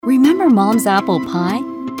Remember Mom's apple pie?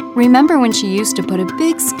 Remember when she used to put a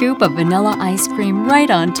big scoop of vanilla ice cream right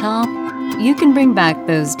on top? You can bring back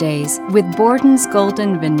those days with Borden's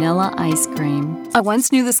Golden Vanilla Ice Cream. I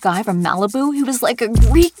once knew this guy from Malibu who was like a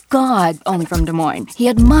Greek god, only from Des Moines. He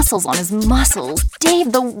had muscles on his muscles.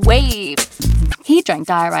 Dave the Wave. He drank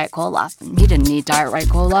Diet Cola. He didn't need Diet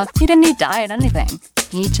Cola. He didn't need diet anything.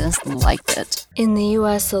 He just liked it. In the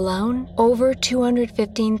U.S. alone, over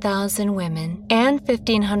 215,000 women and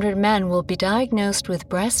 1,500 men will be diagnosed with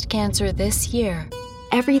breast cancer this year.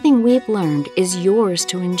 Everything we've learned is yours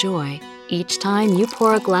to enjoy each time you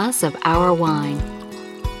pour a glass of our wine.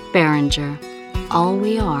 Beringer, all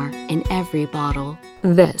we are in every bottle.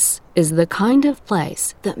 This is the kind of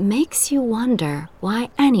place that makes you wonder why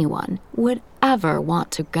anyone would ever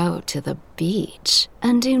want to go to the beach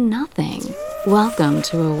and do nothing. Welcome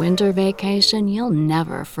to a winter vacation you'll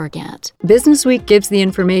never forget. Business Week gives the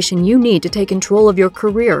information you need to take control of your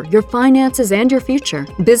career, your finances, and your future.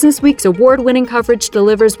 Business Week's award-winning coverage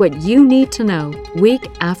delivers what you need to know, week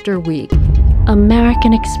after week.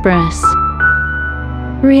 American Express.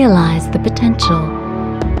 Realize the potential.